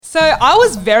So I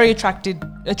was very attracted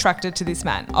to this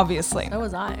man, obviously. So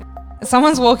was I.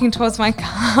 Someone's walking towards my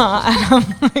car and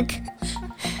I'm like,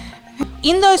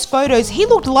 in those photos, he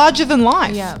looked larger than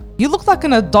life. Yeah. You look like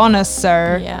an Adonis,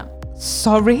 sir. Yeah.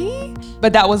 Sorry?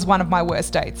 But that was one of my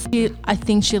worst dates. I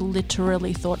think she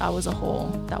literally thought I was a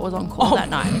whore that was on call that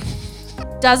night.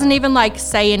 Doesn't even like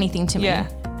say anything to me. Yeah.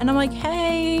 And I'm like,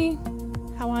 hey,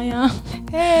 how are ya?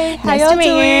 Hey, how Nice y'all to meet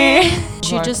doing? you.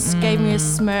 She just gave me a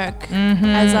smirk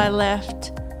as I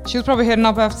left. She was probably heading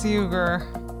up after you, girl.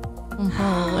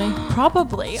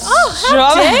 Probably. Oh,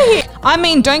 how dare you? I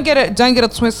mean, don't get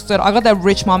it twisted. I got that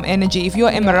rich mom energy. If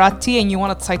you're Emirati and you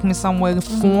want to take me somewhere,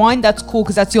 fine, that's cool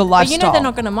because that's your But lifestyle. you know they're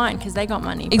not going to mind because they got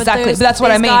money. Exactly, but that's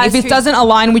what I mean. If it doesn't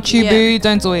align with you, boo,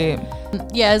 don't do it.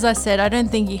 Yeah, as I said, I don't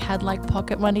think he had like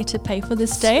pocket money to pay for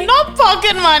this date. Not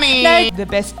pocket money. No. The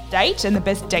best date and the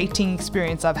best dating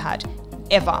experience I've had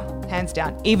ever, hands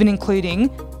down, even including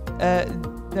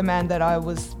the man that I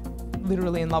was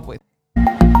literally in love with.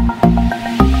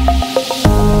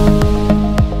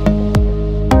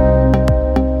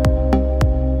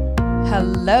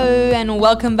 Hello and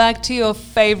welcome back to your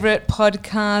favorite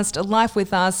podcast, Life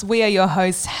with Us. We are your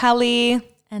hosts, Hallie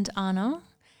And Anna.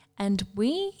 And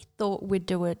we thought we'd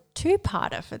do a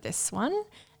two-parter for this one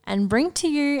and bring to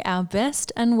you our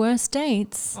best and worst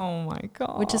dates, Oh my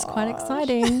God. which is quite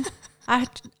exciting. I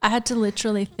had to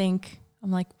literally think,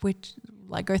 I'm like,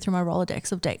 go through my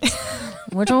Rolodex of dates.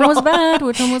 Which one was bad?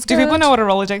 Which one was good? Do people know what a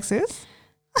Rolodex is?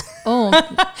 Oh,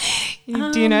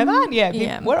 Do you know that? Yeah,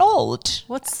 yeah. We're old.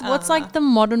 what's like the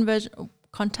modern version?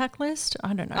 Contact list?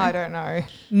 I don't know. I don't know.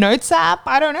 Notes app?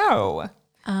 I don't know.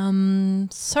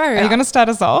 So Are you going to start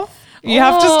us off? You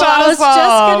have to start I was us off.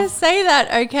 just going to say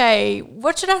that. Okay.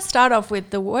 What should I start off with?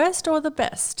 The worst or the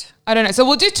best? I don't know. So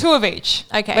we'll do two of each.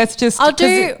 Okay. Let's just. I'll 'cause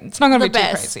do It's not going to the be too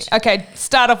best. crazy. Okay.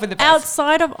 Start off with the best.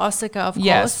 Outside of Osaka, of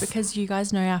Yes. course, because you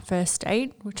guys know our first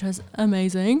date, which was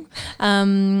amazing.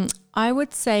 I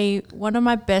would say one of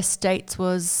my best dates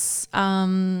was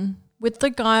with the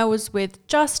guy I was with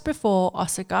just before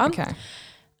Osaka. Okay.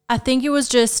 I think it was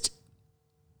just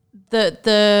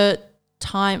the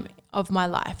time of my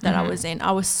life that I was in.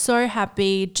 I was so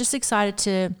happy, just excited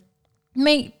to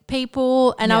meet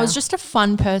people, and I was just a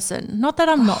fun person. Not that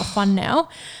I'm not fun now,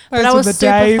 but Those I were was the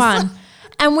super days. fun.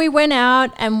 And we went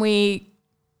out and we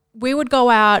would go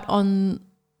out on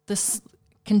this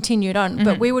continued on,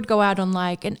 but we would go out on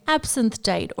like an absinthe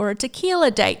date or a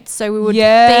tequila date. So we would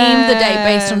theme the date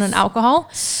based on an Yes. alcohol.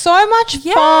 So much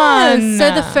Yeah. fun.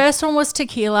 So the first one was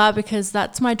tequila because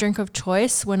that's my drink of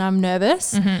choice when I'm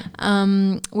nervous.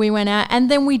 We went out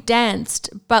and then we danced,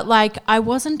 but like I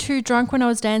wasn't too drunk when I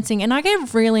was dancing, and I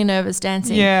get really nervous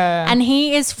dancing. Yeah. And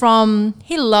he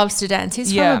loves to dance.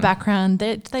 He's Yeah. from a background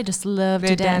they just love They're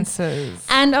to dance. dancers.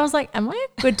 And I was like, am I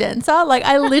a good dancer? Like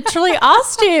I literally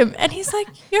asked him, and he's like,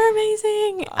 you're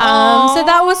amazing. So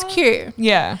that was cute.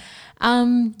 Yeah.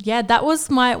 Yeah, that was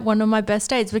one of my best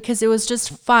dates because it was just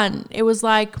fun. It was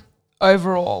like,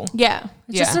 Overall. yeah,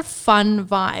 it's just Yeah. a fun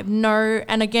vibe. No,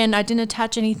 and again, I didn't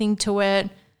attach anything to it.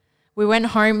 We went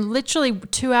home literally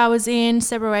 2 hours in,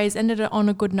 separate ways, ended it on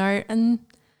a good note, and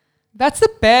That's the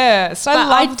best. I but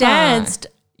love I that. danced.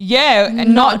 Yeah,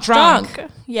 and not drunk.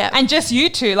 Yeah, And just you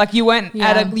two, like you went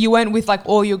you went with like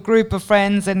all your group of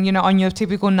friends and on your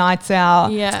typical nights out.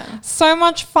 yeah, So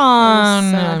much it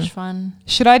fun. was so much fun.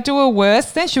 Should I do a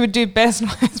worst then? Should we do best,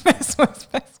 worst, best,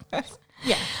 worst, best, worst?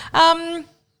 Yeah,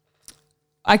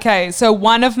 Okay, so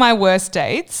one of my worst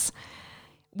dates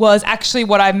was actually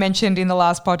what I mentioned in the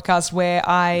last podcast where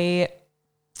I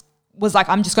was like,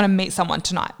 I'm just going to meet someone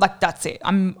tonight. Like, that's it.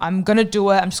 I'm going to do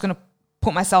it. I'm just going to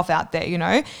put myself out there,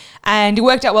 And it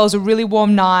worked out well. It was a really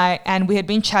warm night and we had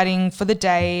been chatting for the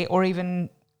day or even,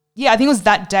 I think it was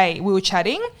that day we were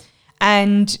chatting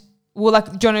and we were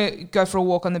like, do you want to go for a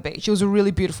walk on the beach? It was a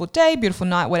really beautiful day, beautiful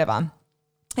night, whatever.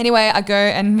 Anyway, I go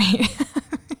and meet.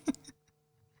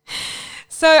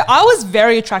 So I was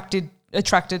very attracted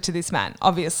to this man,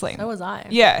 obviously. so was I.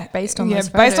 Yeah. Based on those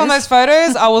Based on photos. those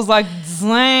photos, I was like,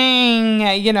 dang,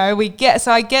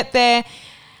 so I get there,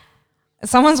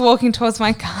 someone's walking towards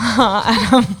my car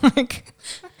and I'm like,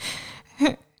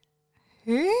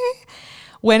 who?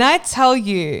 When I tell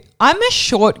you, I'm a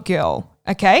short girl,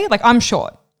 okay? Like I'm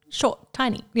short. Short,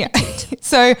 tiny. Yeah.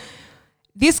 So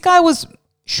this guy was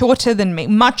shorter than me,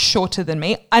 much shorter than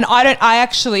me. And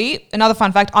another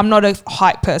fun fact, I'm not a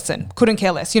height person. Couldn't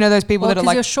care less. Those people Well, that are because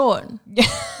like, you're short.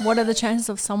 What are the chances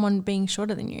of someone being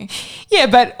shorter than you? yeah,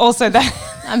 but also that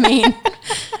I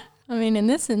mean, in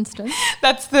this instance.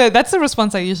 that's the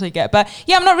response I usually get. But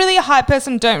yeah, I'm not really a height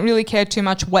person, don't really care too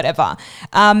much, whatever.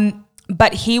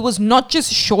 But he was not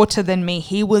just shorter than me,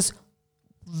 he was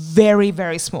very,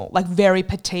 very small, like very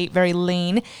petite, very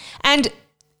lean. And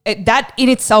that in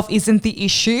itself isn't the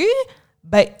issue,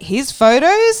 but his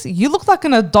photos, you look like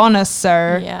an Adonis,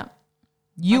 sir. Yeah.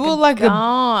 You were like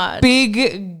God. a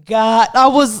big god. I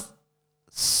was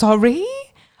sorry.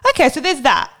 Okay, so there's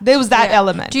that. There was that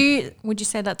element. Would you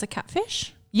say that's a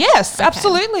catfish? Yes,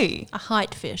 absolutely. A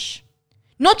height fish.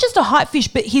 Not just a height fish,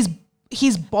 but his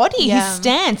body, his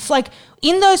stance. Like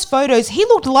in those photos, he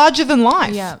looked larger than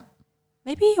life. Yeah.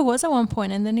 Maybe he was at one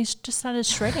point and then he just started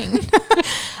shredding.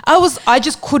 I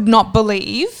just could not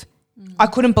believe. I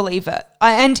couldn't believe it.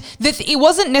 It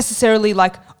wasn't necessarily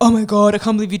like, oh my God, I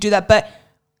can't believe you do that. But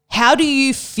how do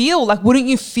you feel? Like, wouldn't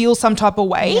you feel some type of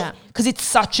way? Yeah. Because it's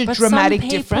such a dramatic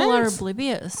difference. Some people are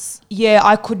oblivious. Yeah,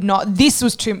 I could not. This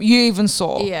was too. You even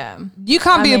saw. Yeah. You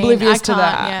can't be oblivious to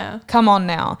that. Yeah. Come on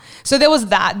now. So there was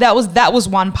that. That was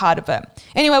one part of it.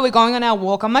 Anyway, we're going on our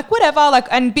walk. I'm like, whatever. Like,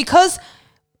 and because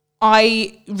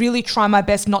I really try my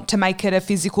best not to make it a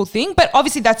physical thing, but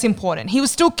obviously that's important. He was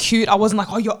still cute. I wasn't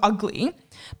like, oh, you're ugly.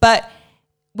 But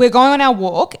we're going on our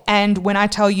walk, and when I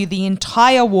tell you the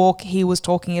entire walk, he was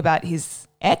talking about his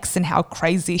ex and how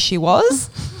crazy she was.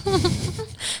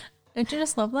 Don't you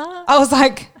just love that? I was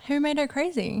like, who made her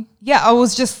crazy? Yeah, I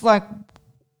was just like,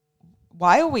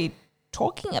 why are we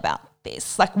talking about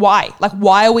this? Like, why? Like,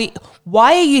 why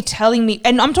are you telling me?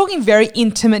 And I'm talking very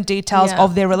intimate details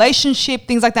of their relationship,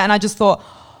 things like that. And I just thought,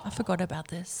 I forgot about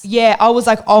this. Yeah, I was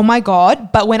like, oh my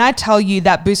God. But when I tell you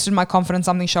that boosted my confidence,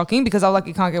 something shocking, because I was like,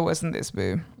 it can't get worse than this,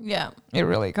 boo. Yeah. It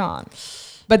really can't.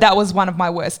 But that was one of my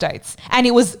worst dates. And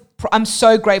I'm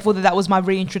so grateful that was my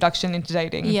reintroduction into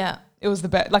dating. Yeah. It was the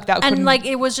best. Like that. And like,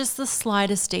 it was just the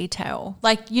slightest detail.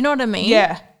 Like, you know what I mean?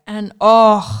 Yeah. And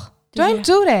don't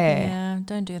do that. Yeah,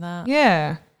 don't do that.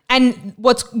 Yeah. And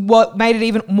what made it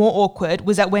even more awkward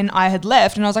was that when I had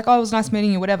left and I was like, oh, it was nice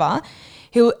meeting you, whatever.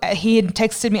 He had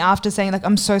texted me after saying like,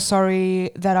 I'm so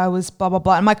sorry that I was blah, blah,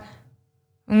 blah. I'm like,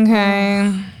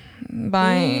 okay,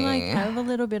 bye. You like have a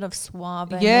little bit of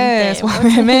suave. Yeah, yeah,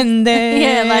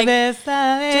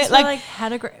 like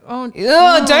had a great. Don't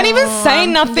even say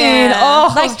nothing. Yeah.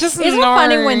 Oh, like just isn't it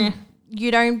funny when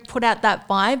you don't put out that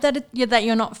vibe that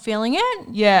you're not feeling it?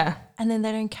 Yeah. And then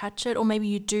they don't catch it, or maybe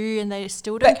you do and they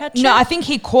still don't catch it. No, I think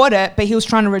he caught it, but he was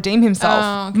trying to redeem himself.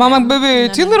 Oh, okay. Mama,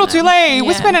 boo-boo, too little, too late. Yeah.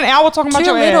 We spent an hour talking about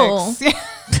your ex. Yeah.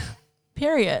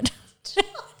 Period.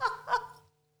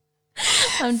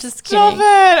 I'm just kidding. Stop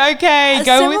it. Okay.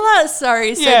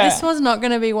 Sorry. So this was not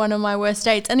going to be one of my worst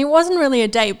dates. And it wasn't really a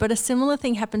date, but a similar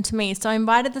thing happened to me. So I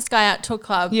invited this guy out to a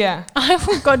club. Yeah.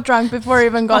 I got drunk before I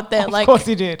even got there. Of course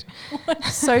he did.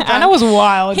 So drunk. Anna was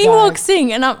wild. He walks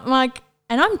in and I'm like,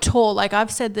 and I'm tall. Like I've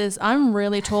said this, I'm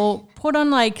really tall. Put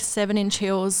on like 7-inch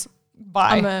heels.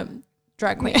 Bye. I'm a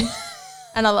drag queen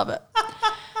and I love it.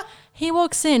 He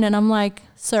walks in and I'm like,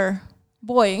 sir,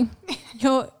 boy,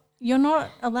 you're not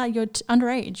allowed, you're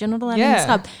underage. You're not allowed in this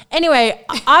club. Anyway,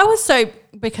 I was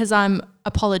because I'm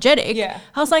apologetic. Yeah.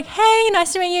 I was like, hey,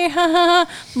 nice to meet you.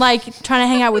 Like trying to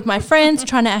hang out with my friends,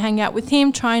 trying to hang out with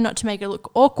him, trying not to make it look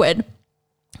awkward.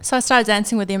 So I started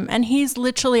dancing with him and he's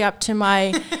literally up to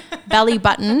my belly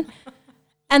button.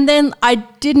 And then I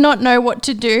did not know what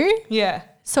to do. Yeah.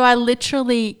 So I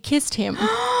literally kissed him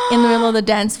in the middle of the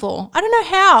dance floor. I don't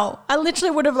know how. I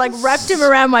literally would have like wrapped him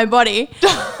around my body.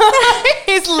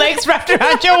 His legs wrapped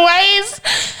around your waist.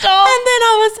 Stop. And then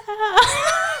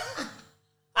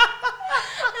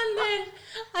and then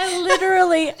I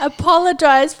literally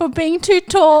apologized for being too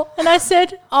tall. And I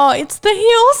said, oh, it's the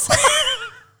heels.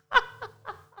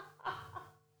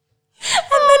 And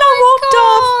then I walked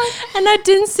off and I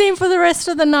didn't see him for the rest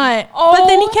of the night. Oh. But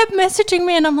then he kept messaging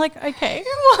me and I'm like, okay.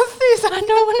 What's this? I don't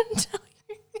want to tell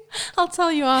you. I'll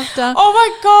tell you after. Oh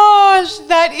my gosh,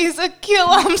 that is a kill.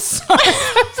 I'm sorry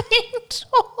for being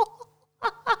tall.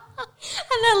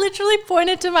 And I literally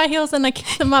pointed to my heels and I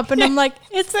kicked them up and I'm like,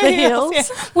 it's the heels. Yeah.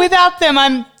 Without them,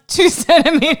 I'm 2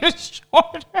 centimeters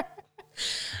shorter.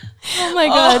 Oh my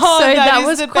God. So that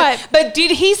was quite. But did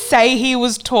he say he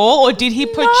was tall or did he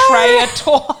portray a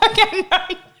tall? Okay, no.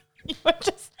 You were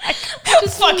just like,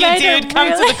 fucking dude,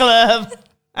 come to the club.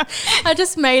 I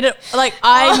just made it, like,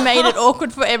 I made it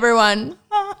awkward for everyone.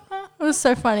 It was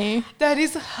so funny. That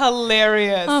is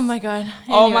hilarious. Oh my God. Anyways.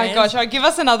 Oh my gosh. Give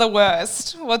us another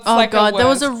worst. What's like a worst? There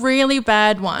was a really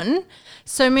bad one.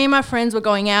 So me and my friends were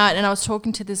going out and I was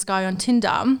talking to this guy on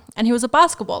Tinder and he was a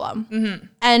basketballer. Mm-hmm.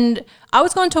 And I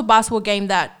was going to a basketball game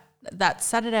that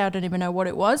Saturday. I don't even know what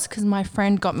it was because my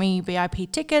friend got me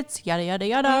VIP tickets, yada, yada,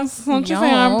 yada.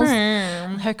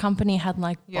 Her company had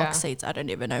like box seats. I don't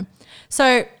even know.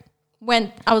 So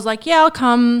I was like, yeah, I'll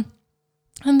come.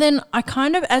 And then I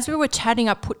kind of, as we were chatting,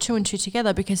 I put 2 and 2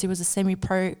 together because he was a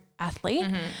semi-pro athlete.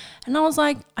 And I was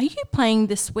like, are you playing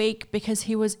this week? Because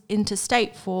he was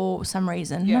interstate for some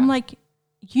reason. Yeah. And I'm like,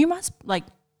 you must, like,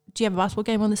 do you have a basketball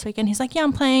game on this weekend? He's like, yeah,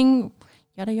 I'm playing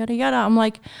yada, yada, yada. I'm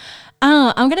like,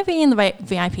 I'm going to be in the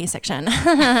VIP section.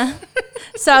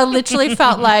 So I literally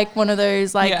felt like one of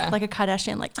those, like a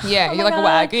Kardashian, like, Yeah, oh you're my like a God.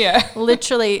 wag. Yeah.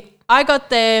 Literally, I got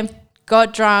there,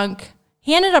 got drunk.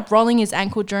 He ended up rolling his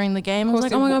ankle during the game. I was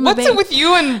like, oh my God, my what's it with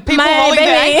you and people my rolling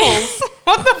their baby. ankles?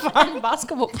 What the fuck?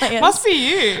 basketball players. Must be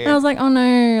you. And I was like, oh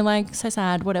no, like so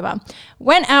sad, whatever.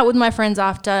 Went out with my friends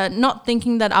after, not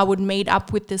thinking that I would meet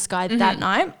up with this guy that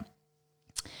night.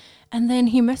 And then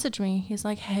he messaged me. He's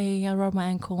like, hey, I rolled my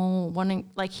ankle,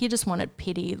 he just wanted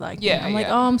pity. Like, Yeah, I'm like,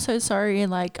 yeah. oh, I'm so sorry.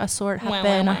 Like, I saw it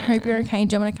happen. I hope you're okay.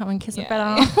 Do you want to come and kiss it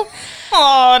better?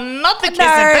 Oh, not the kiss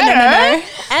No.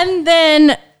 And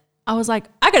then I was like,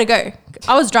 I gotta go.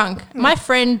 I was drunk. My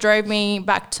friend drove me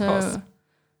back to,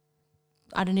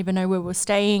 I don't even know where we were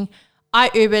staying. I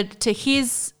Ubered to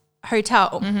his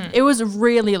hotel. It was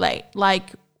really late,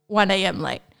 like 1 a.m.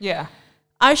 late. Yeah.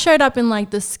 I showed up in like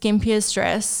the skimpiest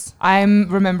dress, I'm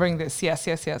remembering this. Yes.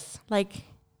 like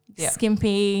Yeah.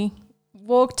 skimpy.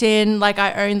 Walked in like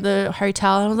I owned the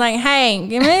hotel and I was like, hey,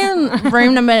 give me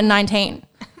room number 19.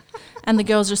 And the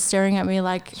girl's just staring at me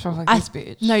like, Probably like this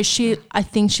bitch. No, I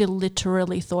think she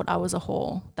literally thought I was a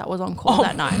whore that was on call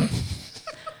that night.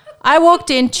 I walked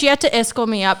in. She had to escort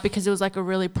me up because it was like a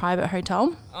really private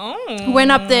hotel. Oh.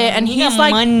 Went up there and he's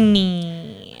like,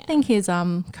 money. I think his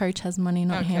coach has money,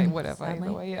 not Okay, him. whatever. sadly.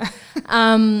 Either way,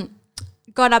 yeah.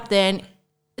 Got up there and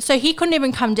so he couldn't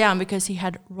even come down because he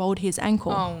had rolled his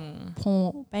ankle.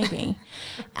 Poor baby.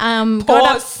 Poor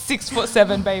got up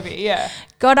 6'7" baby. Yeah.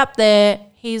 Got up there.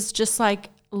 He's just like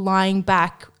lying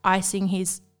back, icing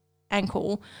his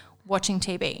ankle, watching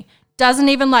TV. Doesn't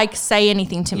even like say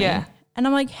anything to me. Yeah. And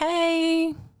I'm like,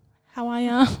 hey, how are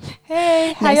you?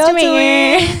 Hey, how Nice y'all to meet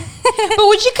doing? you. But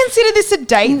would you consider this a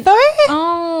date though?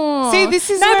 Oh. See, this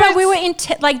is no, where but we it's-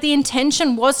 were like the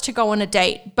intention was to go on a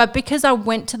date, but because I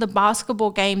went to the basketball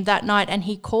game that night and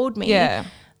he called me, Yeah.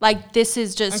 like this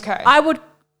is just Okay.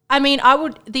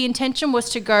 the intention was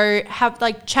to go have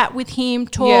like chat with him,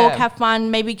 talk, Yeah. have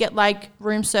fun, maybe get like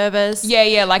room service.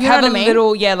 Yeah, like You know have what a I mean?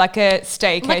 little, like a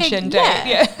staycation date.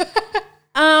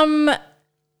 Yeah.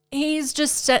 He's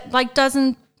just like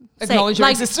doesn't Acknowledge your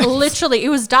like existence. literally it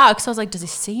was dark, so I was like, does he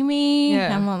see me?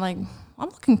 Yeah. And I'm like, I'm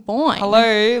looking fine.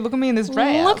 Hello, look at me in this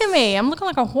dress. Look at me, I'm looking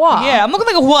like a whore. Yeah, I'm looking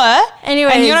like a what?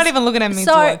 Anyways, and you're not even looking at me.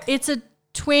 So to look. it's a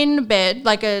twin bed,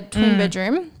 like a twin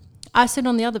bedroom. I sit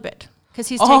on the other bed because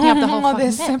he's taking up the whole fucking they're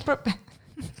bed. separate.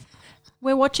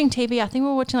 We're watching TV. I think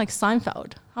we're watching like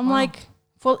Seinfeld. I'm like,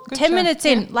 for Good 10 show. minutes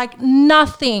in, like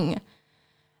nothing.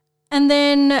 And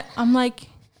then I'm like,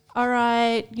 all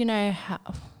right,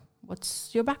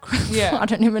 what's your background? Yeah. I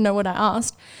don't even know what I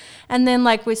asked. And then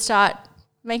like we start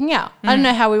making out. I don't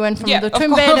know how we went from the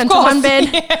twin bed into one bed.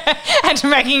 Yeah. And to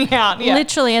making out. Yeah.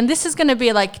 Literally. And this is going to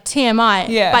be like TMI.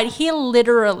 Yeah. But he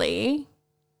literally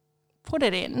put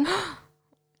it in,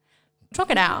 took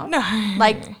it out,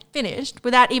 like finished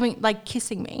without even like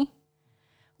kissing me.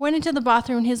 Went into the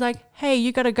bathroom and he's like, hey,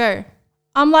 you got to go.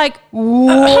 I'm like,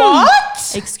 What?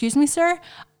 excuse me, sir.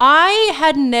 I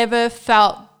had never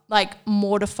felt like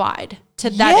mortified to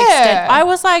that Yeah. extent. I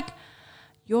was like,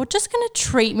 you're just going to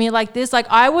treat me like this? Like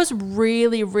I was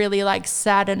really, really like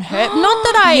sad and hurt. Not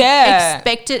that I Yeah.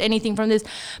 expected anything from this,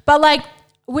 but like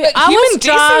But I human was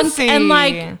drunk decency. and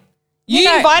like, You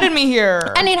know, invited me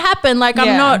here. and it happened. Like I'm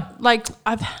Yeah. not like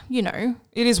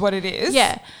It is what it is.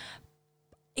 yeah.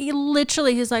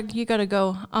 He's like, you got to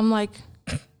go. I'm like,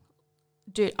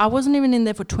 dude, I wasn't even in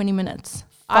there for 20 minutes.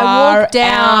 I walked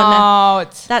down.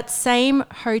 Out. That same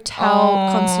hotel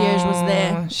concierge was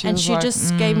there, she and was she like,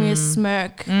 just gave me a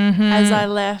smirk as I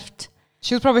left.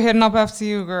 She was probably heading up after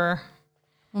you, girl.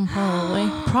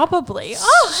 Probably.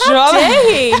 Oh, how Shut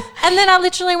dare he? And then I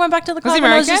literally went back to the club he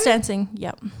and I was just American? dancing.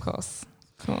 Yep. Of course.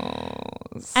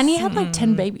 And he had like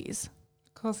 10 babies.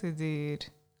 Of course he did.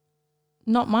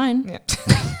 Not mine. Yeah.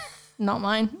 Not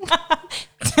mine.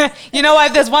 You know what?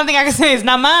 If there's one thing I can say, it's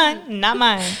not mine. Not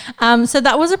mine. So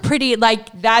that was a pretty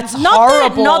like That's not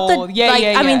horrible. The, Yeah, like,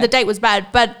 yeah, I mean yeah. the date was bad,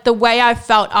 but the way I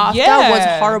felt after Yeah.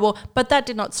 was horrible. But that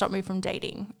did not stop me from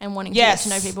dating and wanting Yes. to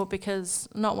get to know people because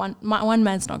one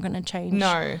man's not going to change.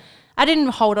 No. I didn't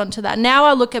hold on to that. Now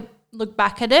I look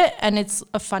back at it and it's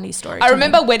a funny story. I to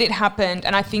remember me. when it happened,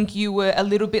 and I think you were a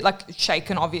little bit like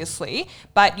shaken, obviously,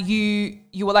 but you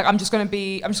were like, I'm just gonna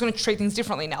treat things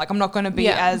differently now. Like I'm not gonna be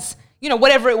Yeah. as you know,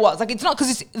 whatever it was. Like, it's not,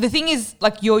 because the thing is,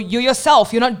 like, you're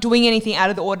yourself. You're not doing anything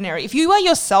out of the ordinary. If you are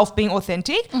yourself being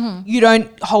authentic, you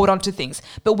don't hold on to things.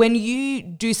 But when you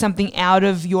do something out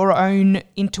of your own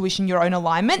intuition, your own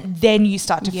alignment, then you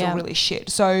start to feel really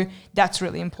shit. So that's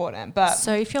really important. But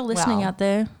so if you're listening out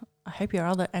there, I hope your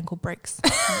other ankle breaks.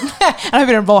 and I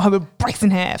hope I hope it breaks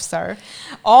in half. So,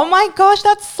 oh my gosh,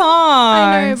 that song.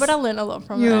 I know, but I learned a lot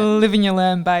from it. You live and you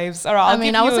learn, babes. All right.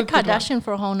 I was a Kardashian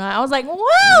for a whole night. I was like,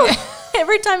 wow.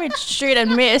 Every time you'd shoot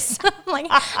and miss, I'm like,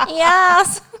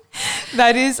 yes.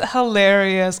 That is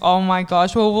hilarious. Oh my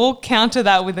gosh. Well, we'll counter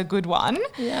that with a good one.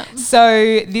 Yeah.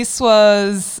 So this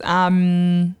was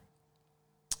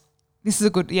this is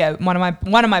a good, one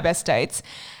of my best dates.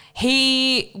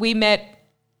 We met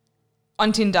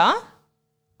on Tinder.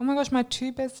 Oh my gosh, my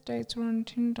 2 best dates were on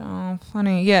Tinder. Oh,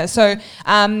 funny. Yeah. So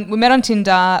we met on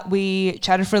Tinder. We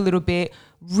chatted for a little bit.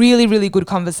 Really, really good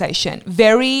conversation.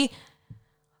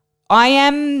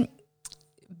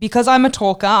 Because I'm a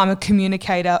talker, I'm a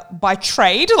communicator by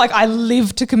trade. Like, I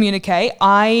live to communicate.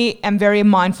 I am very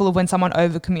mindful of when someone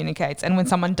over communicates and when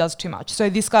someone does too much. So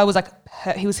this guy was like,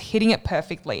 he was hitting it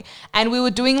perfectly. And we were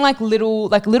doing like little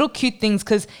cute things,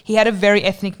 because he had a very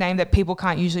ethnic name that people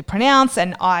can't usually pronounce.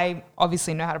 And I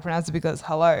obviously know how to pronounce it because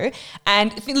hello.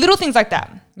 And little things like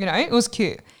that, you know, it was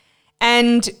cute.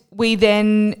 And we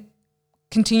then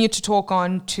continued to talk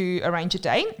on to arrange a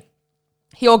date.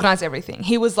 He organized everything.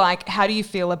 He was like, how do you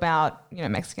feel about, you know,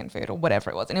 Mexican food or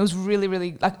whatever it was? And it was really,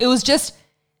 really, like, it was just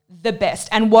the best.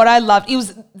 And what I loved,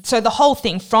 so the whole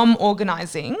thing from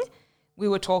organizing, we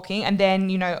were talking, and then,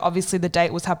 you know, obviously the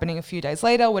date was happening a few days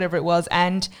later, whatever it was.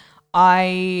 And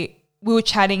we were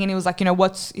chatting, and he was like, you know,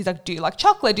 he's like, do you like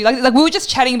chocolate? Do you like, we were just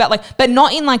chatting about, like, but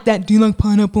not in like that, do you like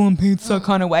pineapple on pizza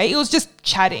kind of way. It was just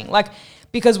chatting, like,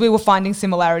 because we were finding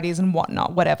similarities and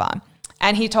whatnot, whatever.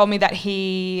 And he told me that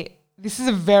this is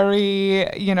a very,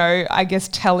 you know, I guess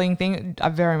telling thing. I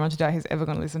very much doubt he's ever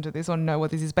going to listen to this or know what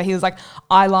this is. But he was like,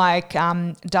 I like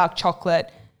dark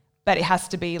chocolate, but it has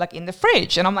to be like in the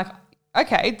fridge. And I'm like,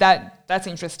 okay, that's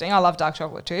interesting. I love dark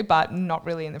chocolate too, but not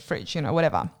really in the fridge, you know,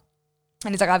 whatever.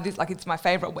 And he's like, I have this, like, it's my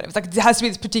favorite, whatever. It's like, it has to be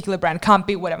this particular brand, can't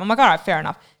be whatever. I'm like, all right, fair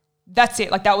enough. That's it.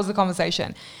 Like, that was the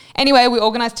conversation. Anyway, we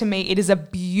organized to meet. It is a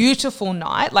beautiful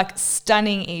night, like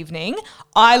stunning evening.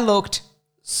 I looked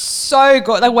so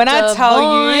good. Like, when I tell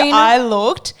you, I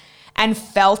looked and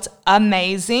felt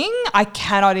amazing. I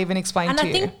cannot even explain to you. And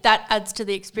I think that adds to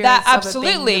the experience.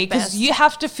 Absolutely, because you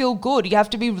have to feel good. You have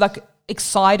to be like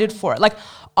excited for it. Like,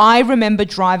 I remember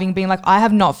driving, being like, I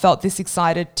have not felt this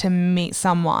excited to meet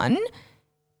someone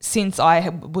since I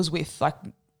was with, like,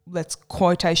 let's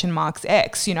quotation marks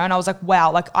X, you know, and I was like,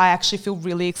 wow, like, I actually feel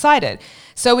really excited.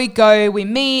 So we go, we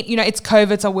meet, you know, it's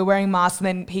COVID, so we're wearing masks, and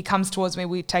then he comes towards me,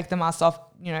 we take the masks off,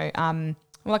 you know,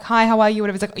 we're like, hi, how are you?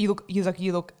 Whatever. He's like,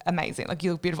 you look amazing. Like,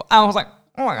 you look beautiful. And I was like,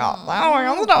 oh my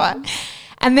God, stop it.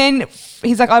 And then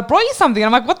he's like, I brought you something.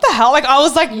 And I'm like, what the hell? Like, I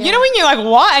was like, you know, when you're like,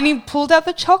 what? And he pulled out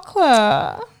the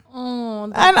chocolate.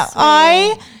 Oh, that's and sweet.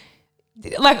 I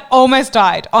like almost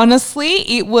died.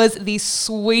 Honestly, it was the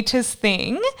sweetest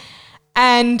thing.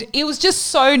 And it was just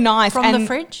so nice. From the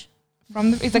fridge?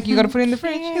 He's like, you got to put it in the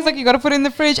fridge. He's like, you got to put it in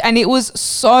the fridge. And it was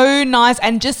so nice.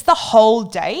 And just the whole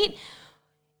date,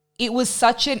 it was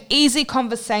such an easy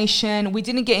conversation. We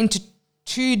didn't get into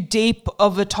too deep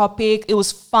of a topic. It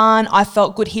was fun. I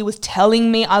felt good. He was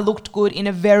telling me I looked good in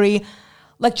a very,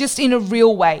 like, just in a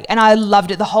real way. And I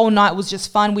loved it. The whole night was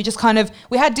just fun. We just kind of,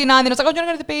 we had dinner, and then it was like, oh, do you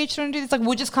want to go to the beach? Do you want to do this? Like,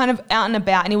 we're just kind of out and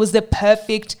about. And it was the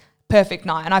perfect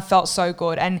night. And I felt so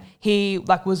good. And he,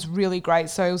 like, was really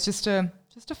great. So it was just a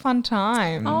fun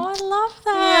time. Oh, I love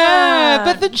that.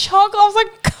 Yeah. But the chocolate, I was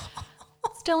like,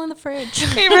 still in the fridge.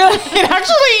 It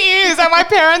actually is at my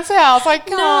parents' house. I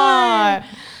can't. No.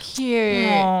 Cute.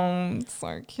 Oh,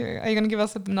 so cute. Are you going to give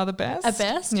us another best? A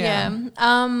best? Yeah.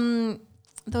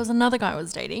 There was another guy I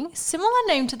was dating. Similar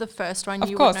name to the first one.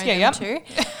 Of course, would know them too.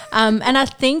 And I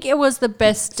think it was the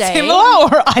best date. Similar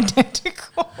or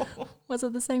identical? Was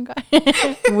it the same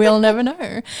guy? We'll never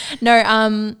know.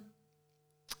 No,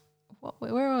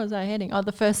 where was I heading? Oh,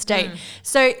 the first date.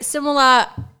 So similar,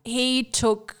 he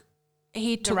took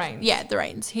the reins. Yeah, the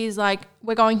reins. He's like,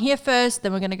 we're going here first,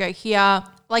 then we're going to go here.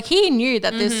 Like, he knew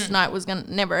that this night was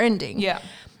never ending. Yeah.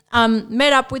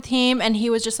 Met up with him, and he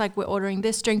was just like, we're ordering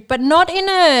this drink, but not in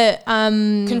a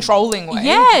controlling way.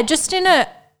 Yeah, just in a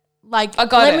like, I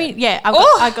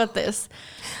got this.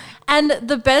 And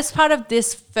the best part of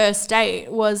this first date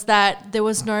was that there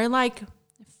was no like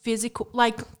physical,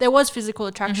 like there was physical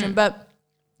attraction, but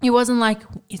it wasn't like,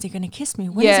 is he going to kiss me?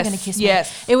 When is he going to kiss me?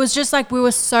 Yes. It was just like we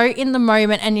were so in the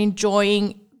moment and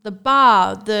enjoying the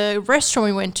bar, the restaurant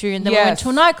we went to, and then we went Yes. to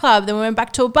a nightclub, then we went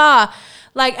back to a bar.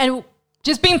 Like, and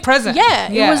Just being present.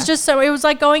 yeah, it was just so, it was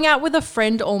like going out with a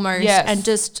friend almost. Yes. And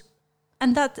just,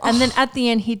 and then at the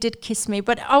end he did kiss me,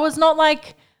 but I was not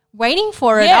like waiting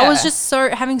for it. I was Yeah. just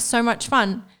having so much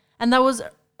fun. And that was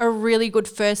a really good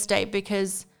first date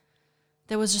because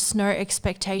there was just no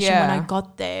expectation when I Yeah.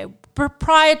 got there. But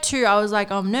prior to, I was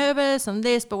like, I'm nervous, I'm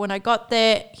this. But when I got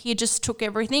there, he just took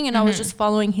everything and I was just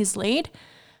following his lead.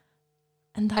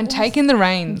 And taking the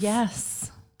reins.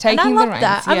 Yes. Taking and I the love reins.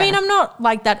 that. I yeah. mean, I'm not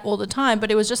like that all the time, but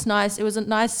it was just nice. It was a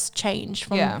nice change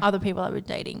from Yeah. other people I was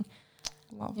dating.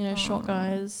 Love You know, that. short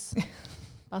guys,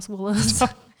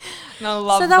 basketballers. No,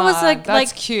 love So that was that's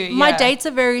like cute. My yeah. dates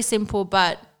are very simple,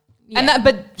 but yeah. And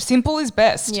but simple is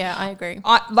best. Yeah, I agree.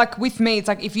 Like with me, it's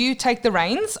like if you take the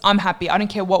reins, I'm happy. I don't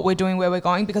care what we're doing, where we're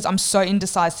going, because I'm so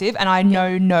indecisive and I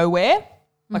know nowhere.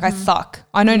 Like I suck.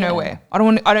 I know nowhere. I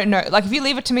don't know. Like if you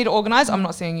leave it to me to organize, I'm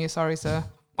not seeing you. Sorry, sir.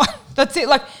 That's it.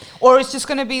 Like, or it's just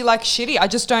going to be like shitty. I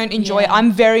just don't enjoy it.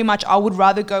 I'm very much, I would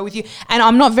rather go with you. And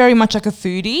I'm not very much like a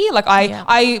foodie. Like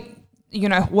I, you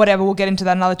know, whatever, we'll get into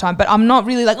that another time. But I'm not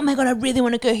really like, oh my God, I really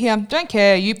want to go here. Don't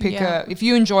care. You pick it. If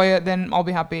you enjoy it, then I'll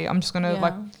be happy. I'm just going to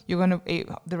like, you're going to eat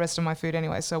the rest of my food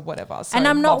anyway. So whatever. So And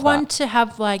I'm not love one that. to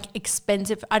have like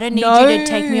expensive, I don't need No. you to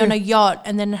take me on a yacht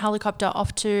and then a helicopter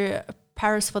off to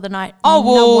Paris for the night. Oh,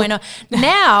 well. No bueno.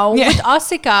 Now Yeah. with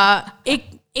Asika,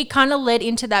 it kind of led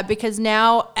into that because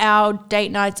now our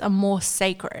date nights are more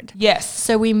sacred. Yes.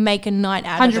 So we make a night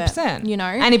out of it. 100%. You know?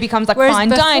 And it becomes like Whereas fine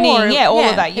before, dining. Yeah, all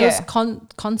of that. It Yeah. was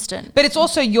constant. But it's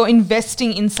also you're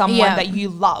investing in someone Yeah. that you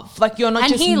love. Like you're not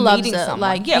And just he meeting loves it. someone.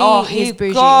 Like, yeah, he is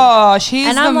bougie. Gosh, he's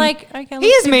And I'm like, okay, let's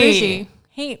here's do me. bougie.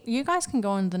 Hey, you guys can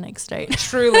go on the next date.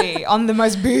 Truly on the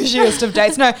most bougiest of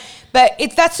dates. No, but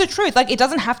that's the truth. Like it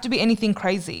doesn't have to be anything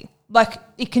crazy. Like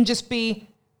it can just be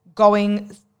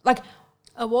going like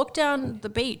A walk down the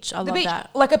beach. I the love beach, that.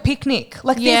 like a picnic,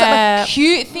 like things Yeah. like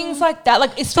cute things like that,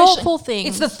 like especially Thoughtful things.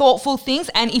 It's the thoughtful things,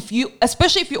 and if you,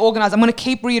 especially if you organize, I'm going to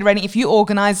keep reiterating, if you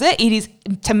organize it, it is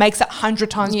to makes it 100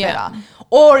 times better.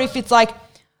 Or if it's like,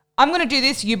 I'm going to do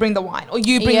this, you bring the wine, or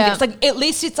you bring this. Like at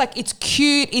least it's like it's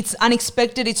cute, it's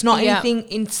unexpected, it's not anything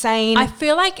insane. I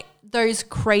feel like those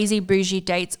crazy bougie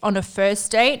dates on a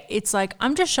first date, it's like,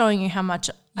 I'm just showing you how much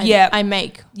I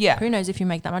make. Yeah. Who knows if you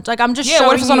make that much? Like, I'm just showing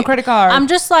what if it's on a credit card? I'm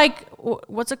just like,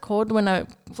 what's it called when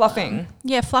Fluffing.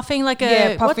 fluffing like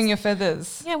a. Puffing your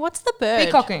feathers. Yeah, what's the bird?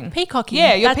 Peacocking. Peacocking.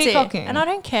 Yeah, you're That's peacocking. It. And I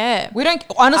don't care. We don't,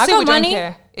 honestly, got we don't money.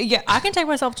 care. Yeah. I can take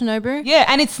myself to Nobu Yeah,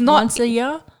 and it's not once a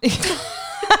year.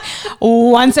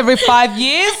 once every 5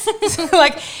 years.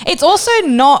 Like it's also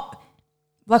not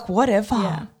like whatever.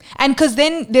 Yeah. And because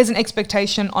then there's an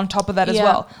expectation on top of that as Yeah.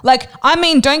 well. Like I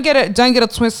mean, don't get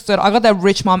it twisted. I got that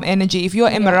rich mom energy. If you're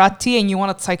Emirati and you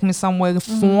want to take me somewhere,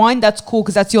 fine, that's cool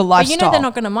because that's your But lifestyle. you know they're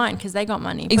not going to mind because they got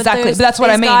money. exactly. there's- But that's what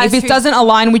I there's mean. guys If it who- doesn't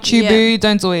align with you, Yeah. boo,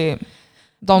 don't do it.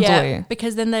 Don't do it.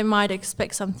 because then they might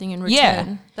expect something in return.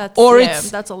 Yeah.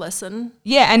 That's that's a lesson.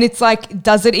 Yeah, and it's like,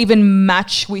 does it even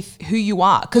match with who you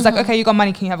are? Because Mm-hmm. like, okay, you got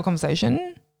money. Can you have a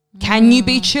conversation? Can you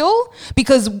be chill?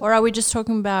 Because Or are we just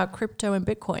talking about crypto and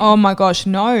Bitcoin? oh my gosh,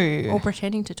 no. Or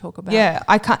pretending to talk about? Yeah,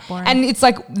 I can't. Boring. And it's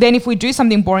like, then if we do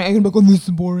something boring, I'm gonna be like, oh, this is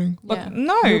boring. Like, Yeah.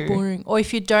 no. You're boring. Or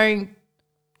if you don't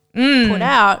put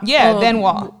out, Yeah, oh, then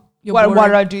what? you're Why boring.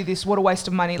 did I do this? What a waste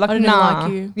of money. Like, I don't nah. even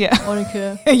like you. Yeah. I don't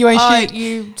care. You ain't shit.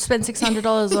 You spent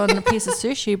 $600 on a piece of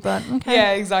sushi, but okay.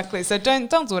 Yeah, exactly. So don't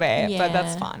do that, but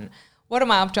that's Yeah. fun. What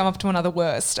am I up to? I'm up to another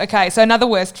worst. Okay, so another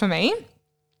worst for me.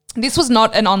 This was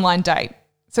not an online date.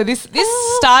 So this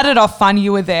started off fun.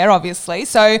 You were there, obviously.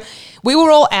 So we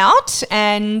were all out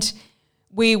and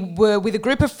we were with a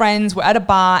group of friends. We're at a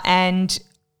bar and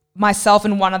myself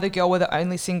and one other girl were the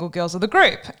only single girls of the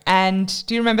group. And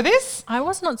do you remember this? I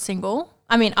was not single.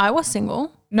 I mean, I was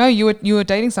single. No, you were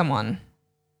dating someone.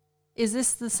 Is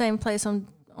this the same place on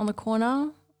the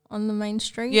corner on the main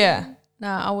street? Yeah. No,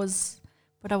 I'll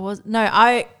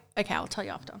tell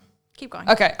you after. Keep going.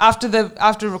 Okay,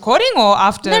 after recording or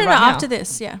after No, right now? after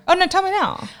this, yeah. Oh no, tell me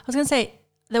now. I was going to say,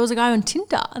 there was a guy on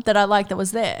Tinder that I liked that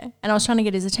was there, and I was trying to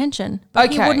get his attention, but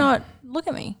he Okay. would not look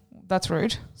at me. That's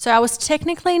rude. So I was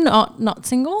technically not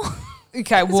single.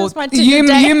 Okay, well, was my Tinder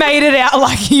date. you made it out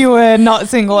like you were not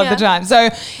single at the Yeah. time. So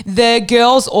the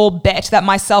girls all bet that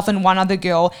myself and one other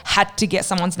girl had to get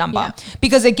someone's number. Yeah.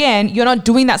 Because again, you're not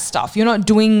doing that stuff. You're not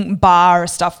doing bar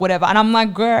stuff, whatever. And I'm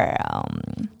like, girl,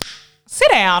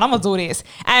 sit down. I'm going to do this.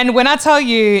 And when I tell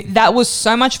you that was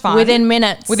so much fun. Within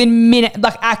minutes.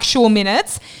 Like actual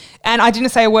minutes. And I didn't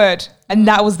say a word. And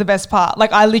that was the best part.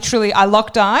 Like I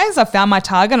locked eyes. I found my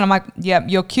target and I'm like, yeah,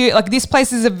 you're cute. Like this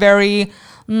place is a very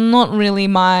not really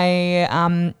my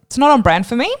it's not on brand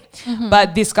for me.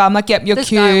 But this guy, I'm like, yep, you're This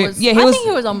cute. guy was, Yeah, I think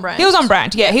he was on brand. He was on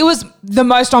brand. Yeah, he was the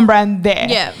most on brand there.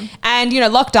 Yeah. And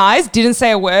locked eyes, didn't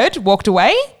say a word, walked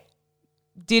away.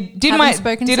 Did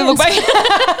look back?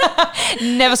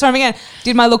 Never saw him again.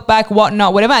 Did my look back,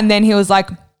 whatnot, whatever. And then he was like,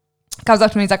 comes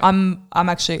up to me. He's like,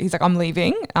 I'm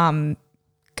leaving. Can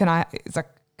I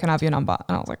have your number?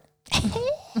 And I was like,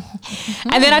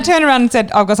 and then I turned around and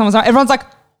said, I've got someone's number. Everyone's like,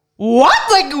 what?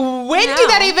 Like, when did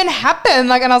that even happen?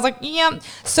 Like, and I was like, yeah.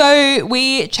 So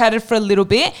we chatted for a little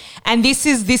bit, and this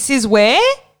is where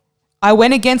I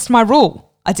went against my rule.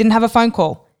 I didn't have a phone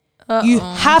call. You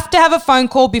have to have a phone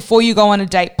call before you go on a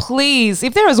date. Please,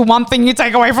 if there is one thing you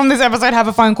take away from this episode, have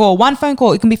a phone call. One phone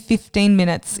call. It can be 15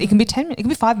 minutes. It can be 10 minutes. It can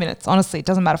be 5 minutes. Honestly, it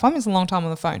doesn't matter. 5 minutes is a long time on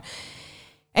the phone.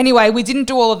 Anyway, we didn't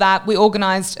do all of that. We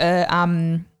organised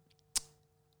a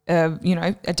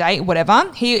date, whatever.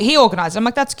 He organised it. I'm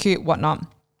like, that's cute, whatnot.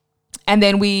 And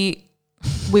then we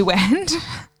went.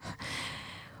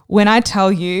 When I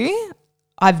tell you,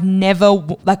 I've never,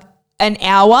 like, an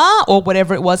hour or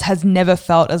whatever it was has never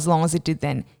felt as long as it did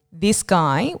then. This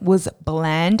guy was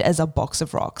bland as a box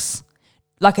of rocks.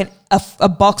 Like a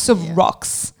box of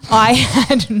rocks. I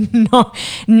had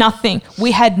nothing.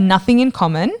 We had nothing in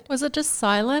common. Was it just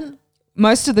silent?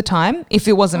 Most of the time, if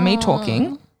it wasn't me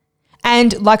talking.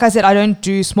 And like I said, I don't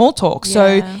do small talk. Yeah.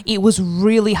 So it was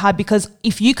really hard because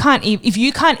if you can't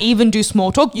even do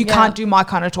small talk, you can't do my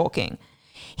kind of talking.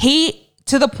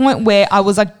 To the point where I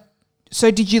was like, so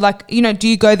did you do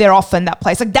you go there often, that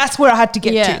place? Like, that's where I had to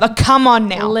get to. Like, come on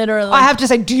now. Literally. I have to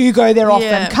say, do you go there often?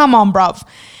 Yeah. Come on, bruv.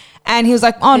 And he was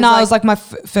like, oh, no, it was like my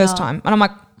first time. And I'm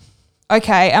like,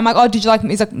 okay. I'm like, oh, did you like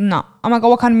me? He's like, no. I'm like, oh,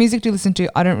 what kind of music do you listen to?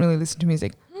 I don't really listen to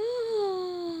music.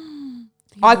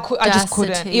 I just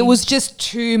couldn't. It was just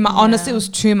too much. Honestly, it was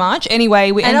too much.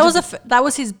 Anyway, that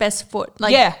was his best foot.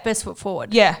 Like, best foot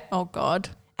forward. Yeah. Oh God.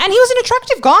 And he was an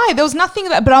attractive guy. There was nothing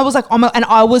about, but I was like,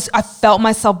 I felt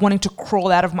myself wanting to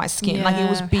crawl out of my skin. Yeah. Like, it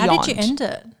was beyond. How did you end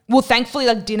it? Well, thankfully,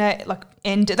 like, dinner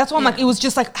ended. That's why I'm like, it was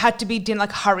just like had to be dinner.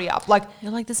 Like, hurry up. Like,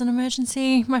 you're like, there's an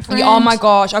emergency, my friend. Oh my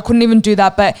gosh, I couldn't even do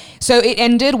that. But so it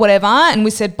ended, whatever, and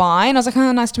we said bye. And I was like,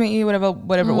 oh, nice to meet you,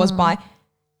 whatever it was, bye.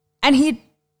 And he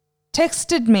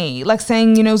texted me like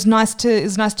saying, it was nice to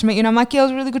meet you. And I'm like, yeah, it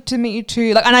was really good to meet you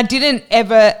too. Like, and I didn't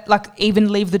ever like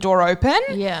even leave the door open.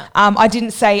 Yeah. I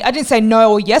didn't say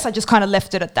no or yes. I just kind of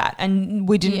left it at that, and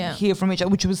we didn't hear from each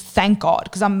other, which was thank God,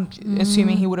 because I'm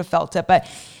assuming he would have felt it. But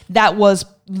that was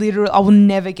literally, I will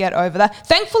never get over that.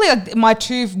 Thankfully, like, my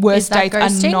two worst dates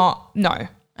ghosting? Are not no.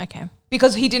 Okay.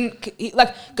 Because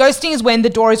ghosting is when the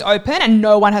door is open and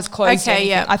no one has closed.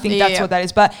 Okay, anything. I think that's what that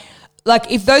is. But like,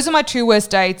 if those are my two worst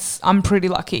dates, I'm pretty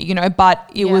lucky,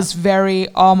 but it was very,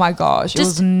 oh my gosh, just it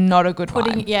was not a good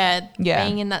one. Yeah,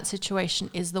 being in that situation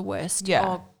is the worst. Yeah.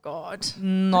 Oh God.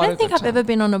 Not I don't think I've ever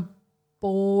been on a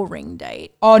boring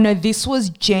date. Oh no, this was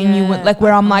genuine. Like,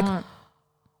 where I'm like,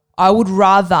 I would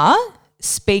rather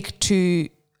speak to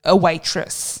a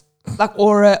waitress. Like,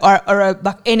 or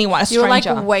like anyone, a stranger.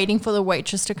 You're like waiting for the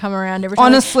waitress to come around every time.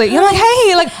 Honestly, you're like,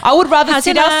 hey, like, I would rather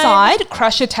sit outside,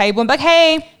 crush a table and be like,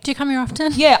 hey. Do you come here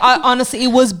often? Yeah, honestly, it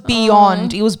was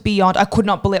beyond. It was beyond. I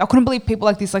couldn't believe people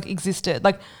like this like existed.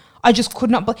 Like, I just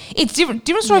could not believe. It's different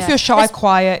story if you're shy,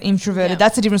 quiet, introverted.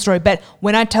 That's a different story. But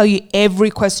when I tell you every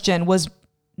question was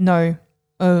no,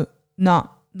 nah,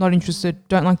 not interested,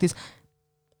 don't like this.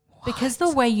 Because the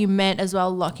way you met as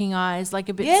well, locking eyes, like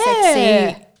a bit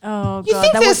sexy. Oh, God. You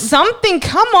think there's something?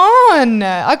 Come on.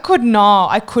 I could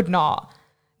not.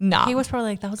 Nah. He was probably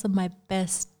like, that was my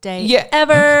best date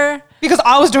ever. Because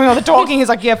I was doing all the talking. He's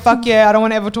like, yeah, fuck yeah, I don't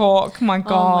want to ever talk. My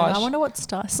gosh. I wonder what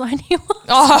star sign he was.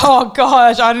 Oh,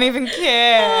 gosh, I don't even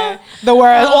care. The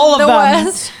worst. All of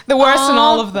them. The worst in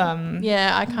all of them.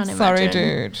 Yeah, I can't imagine. Sorry,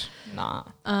 dude. Nah.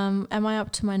 Am I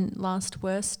up to my last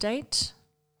worst date?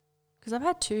 Because I've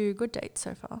had 2 good dates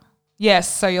so far.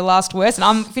 Yes, so your last worst, and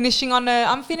I'm finishing on a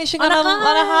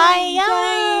high.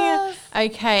 Yes.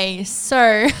 Okay,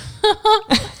 so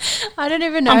I don't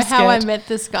even know how I met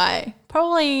this guy.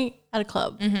 Probably at a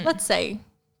club. Mm-hmm. Let's say,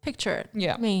 picture it.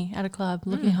 Yeah. Me at a club,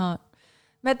 looking hot.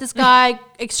 Met this guy,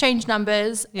 exchanged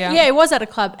numbers. Yeah, it was at a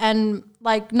club, and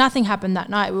like nothing happened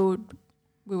that night.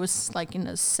 We was like in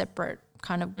a separate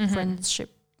kind of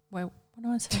friendship. What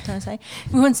was I trying to say?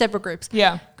 We were in separate groups.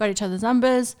 Yeah. Got each other's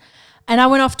numbers. And I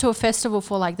went off to a festival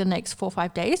for like the next 4 or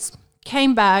 5 days.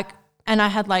 Came back and I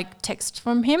had like text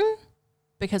from him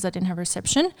because I didn't have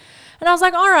reception. And I was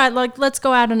like, all right, like let's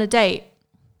go out on a date.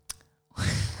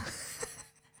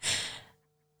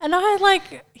 And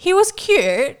he was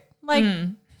cute. Like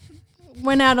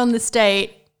went out on this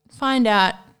date, find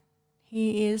out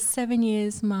He is 7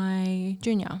 years my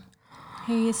junior.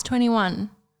 He is 21.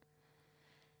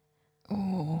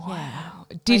 Oh, Yeah. wow.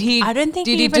 Did he? I don't think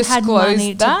did he even had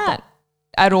money that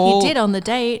at all? He did on the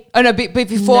date. Oh no, but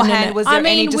beforehand, No. was there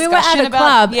any discussion we were at a about?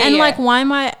 club, Yeah, and yeah. like, why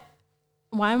am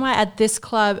I at this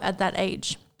club at that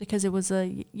age? Because it was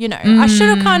I should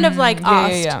have kind of like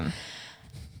asked. Yeah.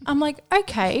 I'm like,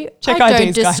 okay, Check I don't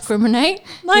IDs, guys. discriminate.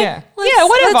 Like, Yeah. let's,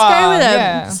 Whatever. Let's go with it.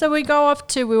 Yeah. So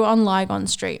we were on Lygon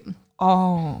Street.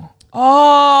 Oh,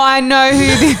 I know who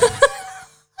this.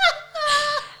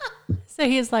 So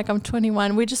he's like, I'm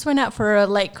 21. We just went out for a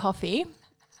late coffee.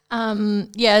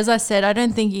 As I said, I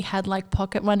don't think he had like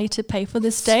pocket money to pay for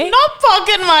this date. Not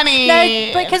pocket money.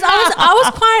 No, because I was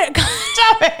quite.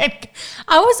 Stop it.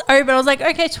 I was open. I was like,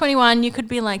 okay, 21. You could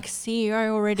be like CEO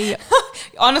already.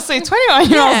 Honestly,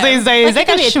 21-year-olds these days, Like, they you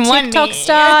can could be a shmoney. TikTok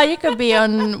star. You could be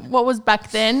on what was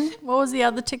back then. What was the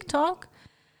other TikTok?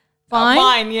 Vine.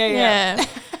 Vine, yeah.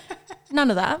 None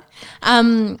of that.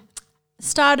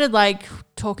 Started like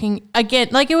talking again.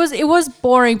 Like it was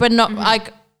boring, but not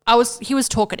like he was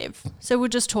talkative. So we're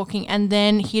just talking, and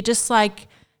then he just like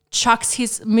chucks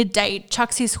his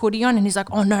hoodie on, and he's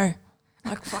like, "Oh no,"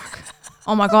 like fuck,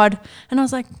 oh my god, and I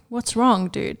was like, "What's wrong,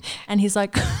 dude?" And he's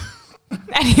like.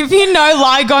 And if you know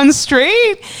Lygon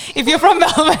Street, if you're from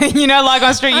Melbourne, you know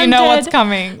Lygon Street, you know what's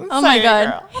coming. Oh my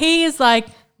God. He is like,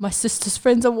 my sister's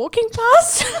friends are walking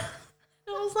past.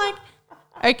 I was like,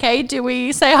 okay, do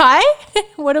we say hi?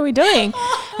 What are we doing?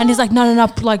 And he's like, no,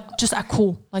 like just act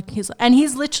cool. Like he's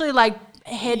literally like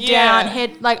head down,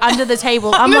 head like under the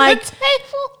table. I'm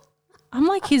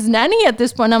like his nanny at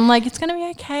this point. I'm like, it's gonna be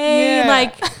okay. Yeah.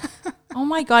 Like, oh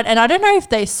my God. And I don't know if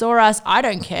they saw us. I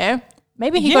don't care.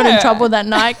 Maybe he got in trouble that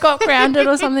night, got grounded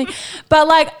or something. But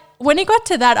like when he got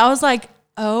to that, I was like,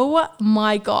 oh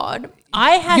my God.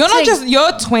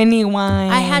 You're 21.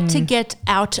 I had to get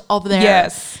out of there.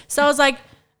 Yes. So I was like,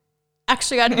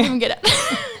 actually, I didn't even get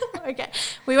it. Okay.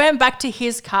 We went back to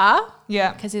his car.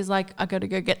 Yeah. Because he's like, I got to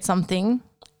go get something.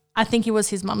 I think it was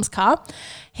his mum's car.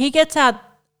 He gets out,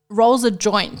 rolls a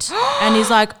joint, and he's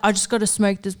like, I just got to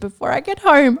smoke this before I get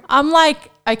home. I'm like,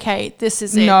 okay, this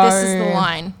is it. No. This is the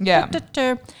line. Yeah.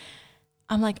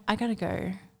 I'm like, I got to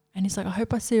go. And he's like, I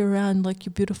hope I see you around. Like,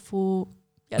 you're beautiful.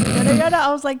 Yada, yada, yada.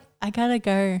 I was like, I got to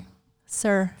go.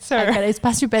 Sir. It's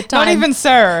past your bedtime. Not even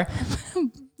sir.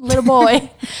 Little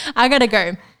boy. I got to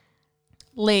go.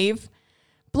 Leave.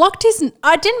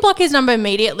 I didn't block his number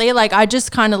immediately. Like, I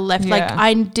just kind of left. Yeah. Like,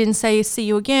 I didn't say see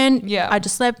you again. Yeah. I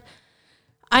just left.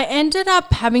 I ended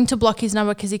up having to block his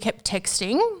number because he kept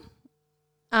texting.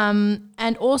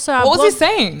 And also, What was he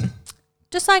saying?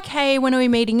 just like, hey, when are we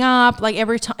meeting up? Like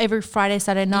every Friday,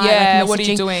 Saturday night. Yeah, like what are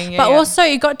you messaging. doing? Yeah, but yeah. also,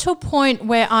 it got to a point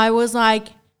where I was like,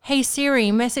 hey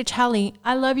Siri, message Hallie.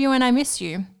 I love you and I miss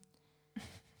you.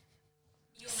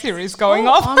 Siri's going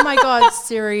off. Oh my God,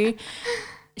 Siri.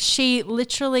 She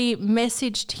literally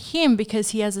messaged him because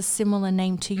he has a similar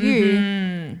name to you.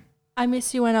 Mm-hmm. I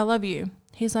miss you and I love you.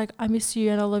 He's like, I miss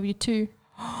you and I love you too.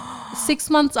 6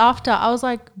 months after, I was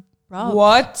like, bro,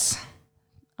 What?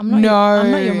 I'm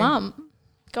not your mom.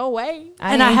 Go away.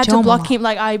 And I ain't had to your block mama. him.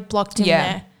 Like I blocked him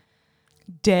there.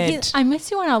 Dead. I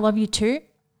miss you and I love you too.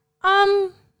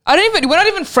 We're not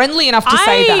even friendly enough to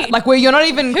say that. Like you're not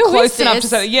even Who close is enough to this?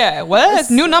 say, yeah, well,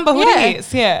 new number, who Yeah. it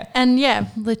is. Yeah. And yeah,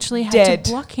 literally had Dead.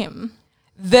 to block him.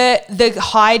 The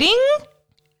hiding,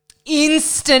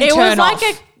 instant It turn was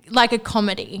off. like a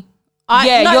comedy.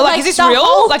 You're like, is this the real?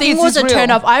 Whole Like, thing is was this a turn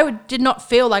real? off. I did not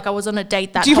feel like I was on a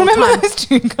date that Do you whole remember time. those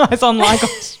two guys on Lygon?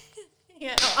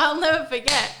 Yeah, I'll never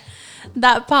forget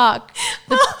that park.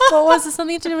 What was it?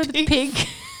 Something to do with the pig.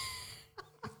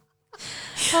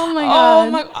 Oh my God.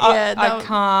 Oh my! Yeah, I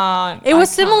can't. It was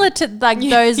I similar to like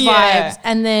those Yeah. vibes.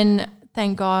 And then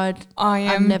thank God I've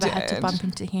I've never had to bump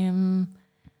into him.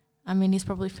 I mean, he's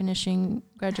probably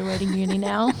graduating uni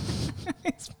now.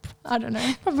 I don't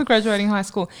know. Probably graduating high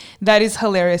school. That is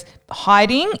hilarious.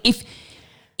 Hiding.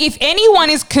 If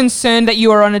anyone is concerned that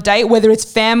you are on a date, whether it's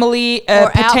family, a Or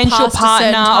out potential past a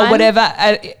certain partner, or time. whatever,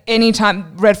 at any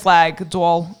time, red flag,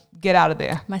 Dwal, get out of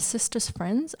there. My sister's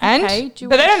friends. And Okay.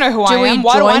 but they don't know who I we am.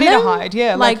 Why do I join need to them? hide?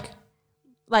 Yeah,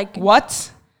 like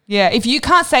what? Yeah, if you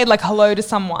can't say like hello to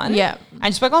someone, Yeah. and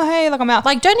just be like, oh hey, like I'm out.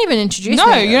 Like, don't even introduce no,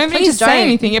 me. you don't even need Please to say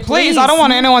anything. Yeah, please. I don't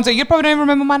want anyone to. You probably don't even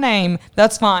remember my name.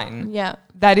 That's fine. Yeah.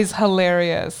 That is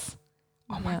hilarious.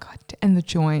 Oh my Yeah. God. And the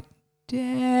joint.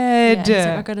 Yeah, Dead. he's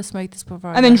like, I got to smoke this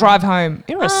before I And go then home. drive home.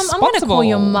 Irresponsible. I'm going to call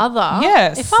your mother.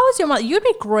 Yes. If I was your mother, you'd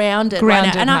be grounded Grounded,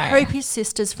 right now. And I mate. hope his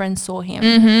sister's friend saw him.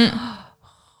 Mm-hmm.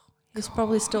 He's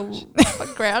probably still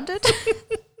grounded.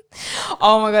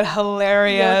 Oh my God,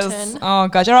 hilarious. Your turn. Oh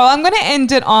gosh. All right, I'm going to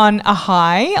end it on a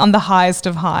high, on the highest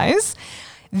of highs.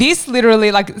 This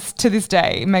literally, like to this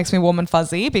day, makes me warm and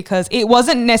fuzzy because it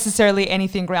wasn't necessarily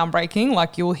anything groundbreaking,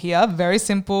 like you'll hear. Very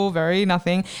simple, very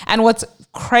nothing. And what's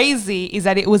crazy is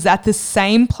that it was at the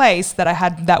same place that I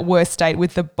had that worst date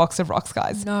with the box of rocks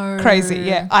guys. No. Crazy.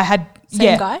 Yeah. I had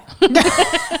Same guy?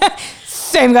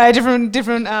 Same guy,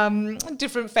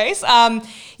 different face.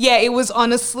 Yeah, it was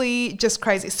honestly just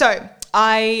crazy. So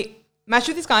I matched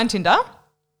with this guy on Tinder.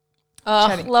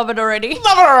 Oh, love it already.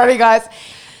 Love it already, guys.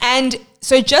 And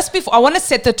so just before, I want to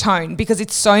set the tone because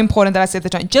it's so important that I set the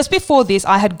tone. Just before this,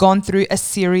 I had gone through a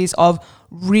series of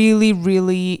really,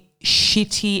 really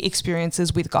shitty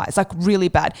experiences with guys, like really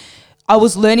bad. I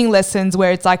was learning lessons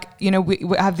where it's like, you know, we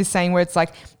have this saying where it's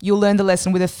like, you'll learn the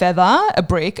lesson with a feather, a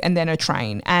brick, and then a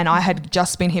train. And I had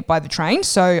just been hit by the train,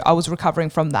 so I was recovering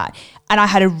from that. And I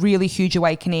had a really huge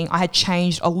awakening. I had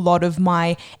changed a lot of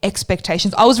my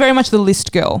expectations. I was very much the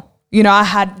list girl. You know, I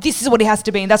had, this is what it has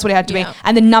to be, and that's what it had to be.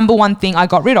 And the number one thing I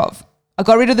got rid of. I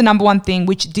got rid of the number one thing,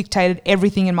 which dictated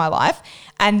everything in my life.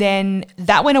 And then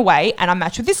that went away, and I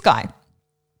matched with this guy.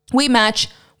 We match,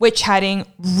 we're chatting,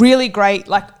 really great,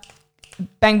 like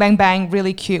bang, bang, bang,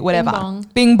 really cute, whatever. Bing bong.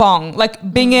 Bing bong, like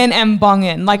binging and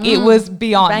bonging. Like it was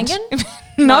beyond. Banging?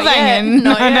 Not banging.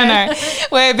 Not No. yet.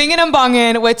 We're binging and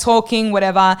bonging, we're talking,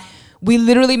 whatever. We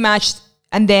literally matched,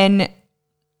 and then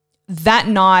that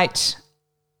night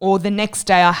or the next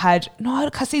day I had, no,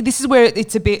 I see, this is where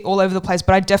it's a bit all over the place,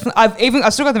 but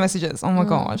I've still got the messages. Oh my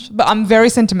gosh. But I'm very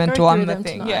sentimental. I'm the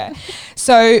thing. tonight. Yeah.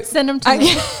 So Send them to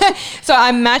me. so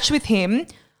I matched with him.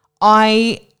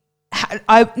 No,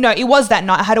 it was that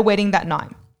night. I had a wedding that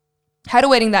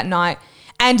night.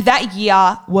 And that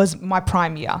year was my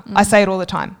prime year. I say it all the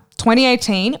time.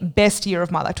 2018, best year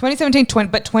of my life. 2017,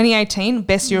 but 2018,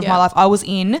 best year of my life. I was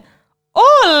in,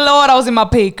 oh Lord, I was in my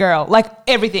peak, girl. Like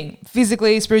everything.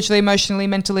 Physically, spiritually, emotionally,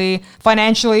 mentally,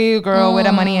 financially, girl, where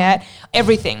the money at,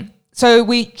 everything. So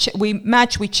we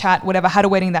match, we chat, whatever, had a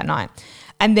wedding that night.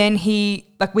 And then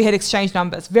we had exchanged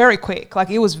numbers very quick. Like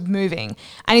it was moving.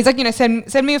 And he's like, you know, send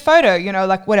me a photo, you know,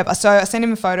 like whatever. So I sent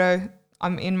him a photo.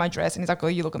 I'm in my dress and he's like, oh,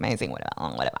 you look amazing,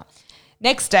 whatever.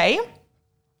 Next day,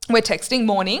 we're texting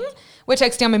morning. We're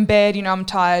texting, I'm in bed, you know, I'm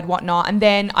tired, whatnot. And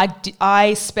then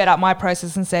I sped up my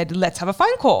process and said, let's have a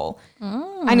phone call.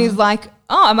 And he's like,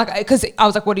 oh, I'm like, because I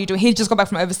was like, what are you doing? He just got back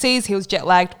from overseas. He was jet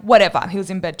lagged, whatever. He was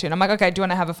in bed too. And I'm like, okay, do you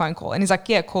want to have a phone call? And he's like,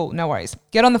 yeah, cool, no worries.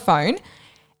 Get on the phone.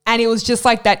 And it was just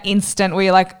like that instant where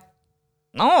you're like,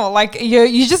 oh, like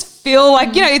you just feel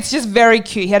like, you know, it's just very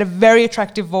cute. He had a very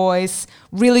attractive voice,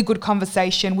 really good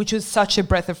conversation, which was such a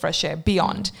breath of fresh air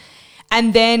beyond.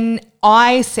 And then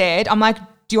I said, I'm like,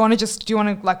 do you want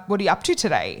to like, what are you up to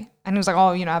today? And he was like,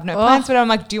 oh, you know, I have no plans for it. I'm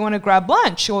like, do you want to grab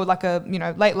lunch or like a, you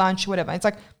know, late lunch or whatever? It's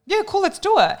like, yeah, cool, let's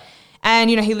do it.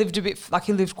 And, you know, he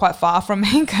lived quite far from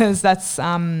me because that's,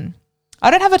 I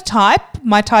don't have a type.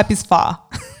 My type is far.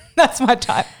 That's my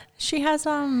type. She has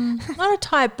not a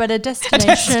type, but a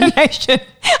destination.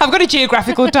 I've got a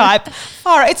geographical type.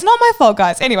 All right, it's not my fault,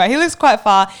 guys. Anyway, he lives quite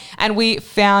far, and we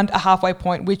found a halfway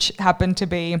point, which happened to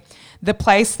be the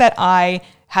place that I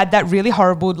had that really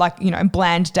horrible, like, you know,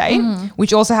 bland day,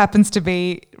 which also happens to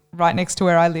be right next to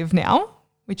where I live now,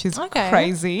 which is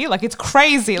crazy. Like, it's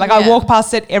crazy. Like, I walk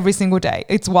past it every single day.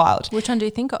 It's wild. Which one do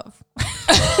you think of?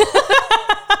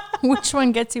 Which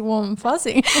one gets you warm and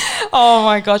fuzzy? Oh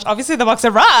my gosh! Obviously the box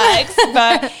of rocks.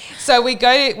 But so we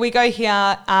go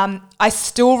here. I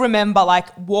still remember like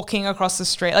walking across the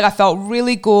street. Like I felt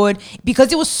really good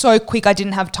because it was so quick. I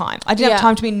didn't have time. I didn't have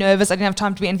time to be nervous. I didn't have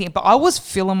time to be anything. But I was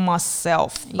feeling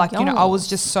myself. Like you know, I was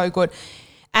just so good.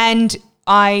 And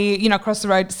I, you know, cross the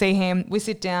road to see him. We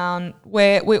sit down.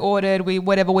 We ordered.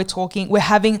 We're talking. We're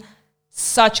having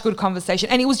such good conversation.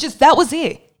 And it was just that was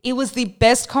it. It was the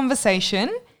best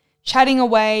conversation. Chatting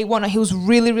away, whatnot. He was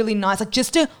really, really nice, like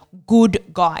just a good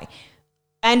guy.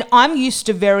 And I'm used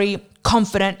to very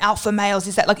confident alpha males.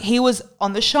 Is that like he was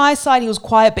on the shy side, he was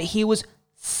quiet, but he was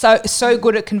so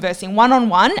good at conversing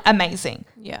one-on-one, amazing.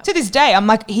 Yeah. To this day, I'm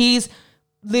like, he's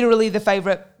literally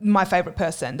my favorite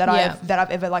person that I've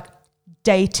ever like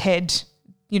dated,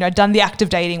 you know, done the act of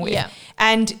dating with. Yeah.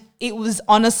 And it was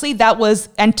honestly,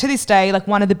 and to this day, like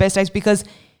one of the best days because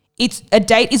a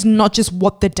date is not just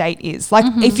what the date is. Like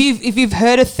if you've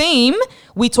heard a theme,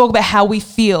 we talk about how we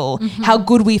feel, how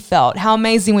good we felt, how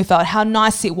amazing we felt, how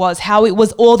nice it was, how it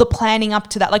was all the planning up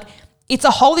to that. Like it's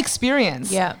a whole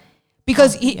experience. Yeah.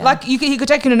 Because he could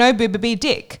take you to know but be a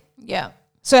dick. Yeah.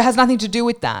 So it has nothing to do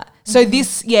with that. So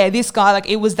this guy, like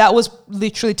that was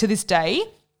literally to this day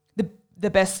the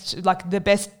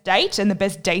best date and the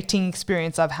best dating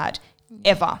experience I've had.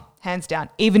 ever, hands down,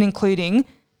 even including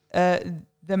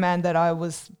the man that I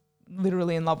was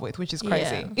literally in love with, which is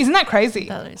crazy. Yeah. Isn't that crazy?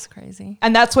 That is crazy.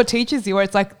 And that's what teaches you, where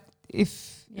it's like,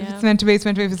 if it's meant to be, it's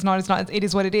meant to be. If it's not, it's not. It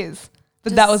is what it is.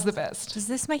 But that was the best. Does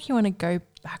this make you want to go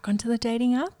back onto the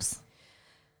dating apps?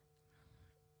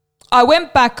 I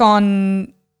went back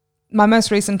on, my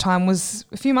most recent time was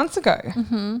a few months ago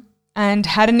and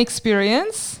had an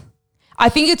experience. I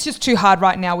think it's just too hard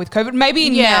right now with COVID. Maybe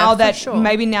now that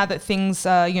things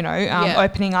are,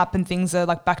 opening up and things are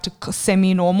like back to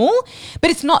semi-normal. But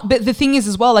it's not. But the thing is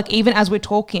as well, like even as we're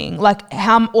talking, like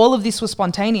how all of this was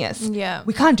spontaneous. Yeah.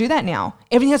 We can't do that now.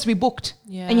 Everything has to be booked.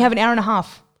 Yeah. And you have an hour and a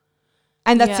half.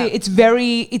 And that's it. It's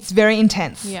very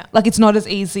intense. Yeah. Like it's not as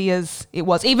easy as it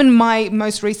was. Even my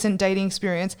most recent dating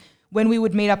experience, when we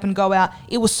would meet up and go out,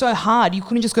 it was so hard. You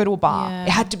couldn't just go to a bar. Yeah. It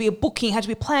had to be a booking, it had to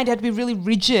be planned, it had to be really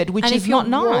rigid, which And is if you're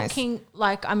not nice. walking,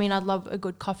 like, I mean, I'd love a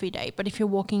good coffee date, but if you're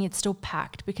walking, it's still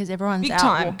packed because everyone's Big out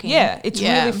time. walking. Yeah, it's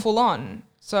really full on.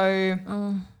 So,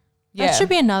 That should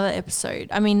be another episode.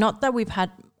 I mean, not that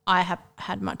I have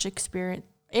had much experience,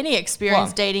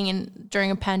 dating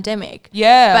during a pandemic.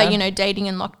 Yeah. But, dating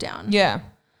in lockdown. Yeah.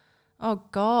 Oh,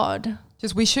 God.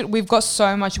 Just we've got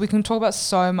so much, we can talk about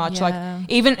so much. Yeah. Like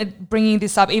even bringing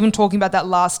this up, even talking about that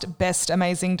last best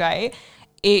amazing day,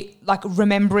 it like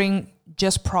remembering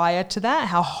just prior to that,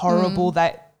 how horrible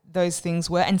those things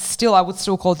were. And still, I would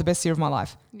still call it the best year of my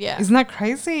life. Yeah. Isn't that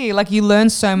crazy? Like you learn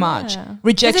so much.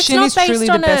 Rejection is truly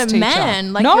the best teacher.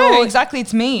 Man. Like no, exactly.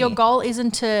 It's me. Your goal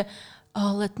isn't to,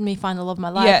 let me find the love of my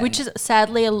life, which is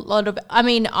sadly a lot of, I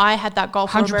mean, I had that goal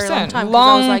for a very long time.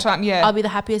 I was like, I'll be the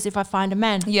happiest if I find a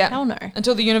man. Yeah. Hell no.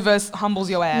 Until the universe humbles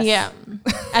your ass. Yeah.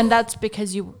 And that's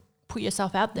because you put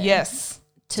yourself out there. Yes.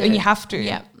 And you have to.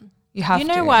 Yeah. You have to.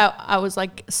 You know why I was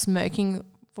like smirking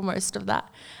for most of that?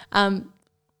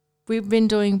 We've been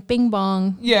doing Bing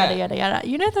Bong, yada, yada, yada.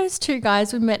 You know those two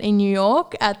guys we met in New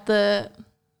York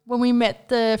when we met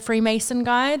the Freemason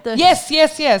guy? Yes.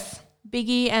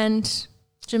 Biggie and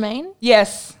Jermaine?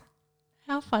 Yes.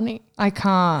 How funny. I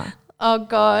can't. Oh,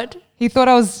 God. He thought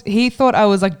I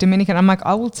was like Dominican. I'm like,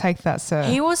 I will take that, sir.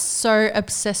 He was so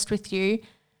obsessed with you.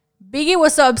 Biggie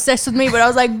was so obsessed with me, but I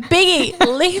was like, Biggie,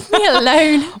 leave me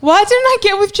alone. Why didn't I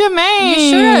get with Jermaine? You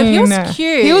should have. He was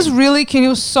cute. He was really cute. He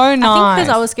was so nice. I think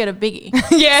because I was scared of Biggie.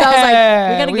 Yeah. So I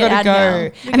was like, we gotta get out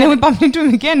now. And then we bumped into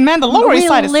him again. Man, the Lower East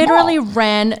Side is small. We literally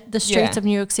ran the streets of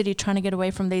New York City trying to get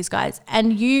away from these guys.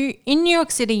 And in New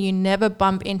York City, you never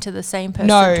bump into the same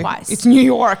person twice. It's New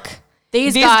York.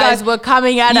 These guys were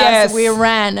coming at us. We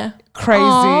ran. Crazy.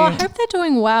 Oh, I hope they're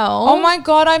doing well. Oh my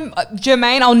God,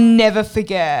 Jermaine, I'll never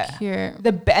forget. Cute.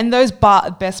 And those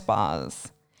best bars.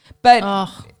 But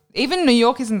even New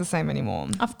York isn't the same anymore.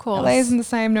 Of course. LA isn't the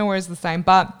same, nowhere is the same.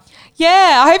 But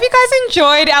yeah, I hope you guys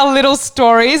enjoyed our little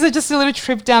stories. It's just a little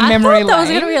trip down memory lane. I thought that was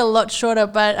going to be a lot shorter,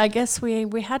 but I guess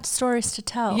we had stories to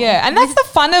tell. Yeah, and that's the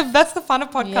fun of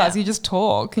podcasts. Yeah. You just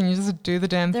talk and you just do the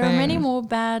damn thing. There are many more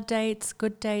bad dates,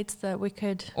 good dates that we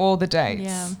could. All the dates.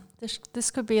 Yeah. This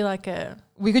could be like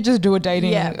we could just do a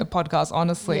dating podcast,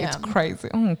 honestly. Yeah. It's crazy.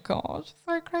 Oh gosh,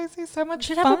 so crazy, so much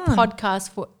fun. We should have a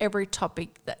podcast for every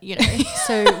topic that,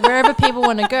 so wherever people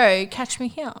want to go, catch me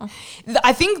here.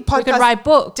 I think podcasts we could write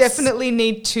books. Definitely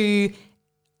need to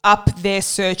up their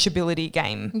searchability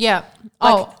game. Yeah.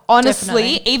 Honestly,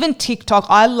 definitely. Even TikTok,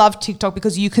 I love TikTok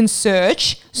because you can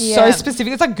search so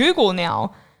specific. It's like Google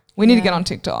now. We need to get on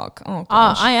TikTok. Oh,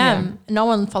 gosh. I am. Yeah. No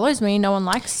one follows me. No one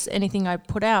likes anything I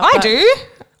put out. I do.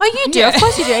 Oh, you do? Yeah. Of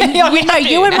course you do.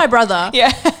 You and my brother.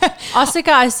 Yeah.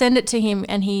 Oscar, I send it to him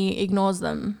and he ignores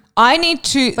them. I need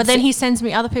to. But then he sends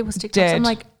me other people's TikToks. Dead. I'm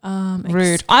like,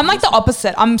 rude. I'm like the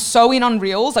opposite. I'm so in on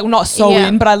reels. Like, well, not so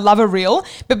in, but I love a reel.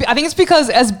 But I think it's because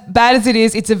as bad as it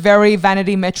is, it's a very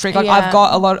vanity metric. Like I've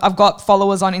got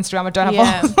followers on Instagram. I don't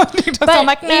have followers on TikTok. But so I'm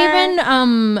like,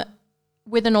 even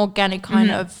with an organic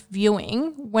kind of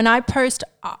viewing, when I post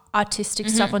artistic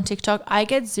stuff on TikTok, I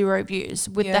get 0 views.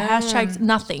 With the hashtags,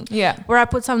 nothing. Yeah. Where I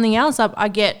put something else up, I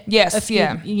get a few,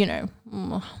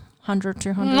 100,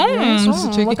 200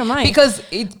 views. Look at mine. Because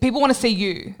people want to see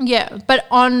you. Yeah. But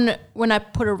when I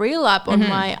put a reel up on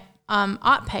my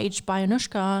art page by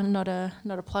Anushka, not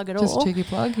a plug at all. Just a cheeky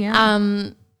plug,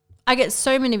 yeah. I get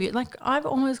so many views. Like I've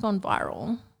almost gone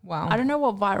viral. Wow. I don't know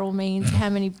what viral means, how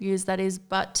many views that is,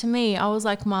 but to me, I was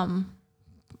like, Mum,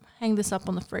 hang this up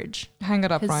on the fridge. Hang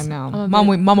it up right now.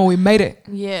 Mama, we made it.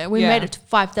 Yeah, we made it to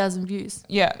 5,000 views.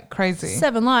 Yeah, crazy.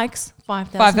 7 likes.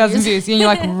 5,000 5,000 views. And you're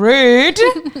like, rude.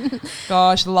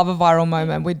 Gosh, love a viral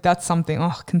moment. That's something.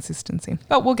 Oh, consistency.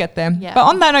 But we'll get there. Yeah. But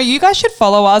on that note, you guys should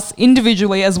follow us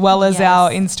individually as well as our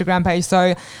Instagram page.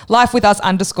 So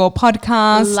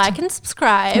lifewithus_podcast. Like and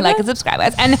subscribe.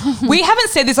 Guys. And we haven't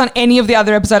said this on any of the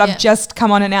other episodes. I've just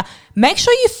come on it now. Make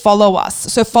sure you follow us.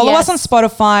 So follow us on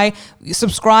Spotify,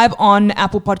 subscribe on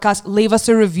Apple Podcasts, leave us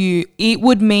a review. It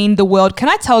would mean the world. Can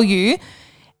I tell you,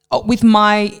 with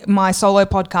my solo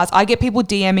podcast, I get people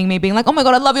DMing me being like, "Oh my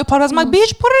God, I love your podcast." I'm like,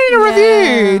 "Bitch, put it in a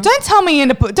review. Don't tell me in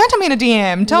a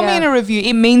DM. Tell me in a review."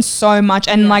 It means so much.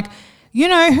 And like, you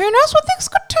know, who knows what things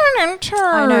could turn into.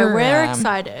 I know, we're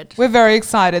excited. We're very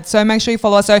excited. So make sure you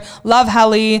follow us. So love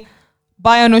Hallie.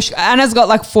 By Anushka. Anna's got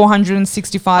like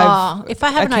 465 if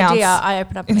I have accounts. an idea, I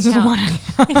open up an account.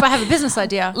 If I have a business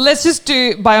idea. Let's just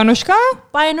do by Anushka.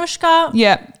 By Anushka.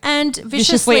 Yeah. And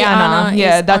Viciously Anna.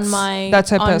 Yeah, is that's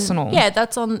her personal. Yeah,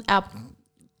 that's on our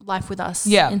Life With Us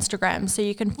Instagram. So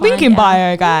you can find link in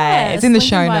bio, guys. It's in the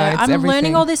show notes. I'm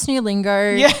learning all this new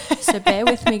lingo. Yeah. So bear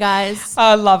with me, guys.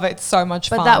 I love it. So much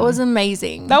fun. But that was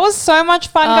amazing. That was so much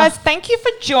fun, guys. Thank you for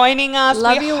joining us.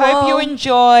 Love you hope all. you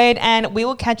enjoyed, and we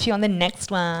will catch you on the next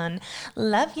one.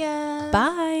 Love ya.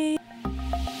 Bye.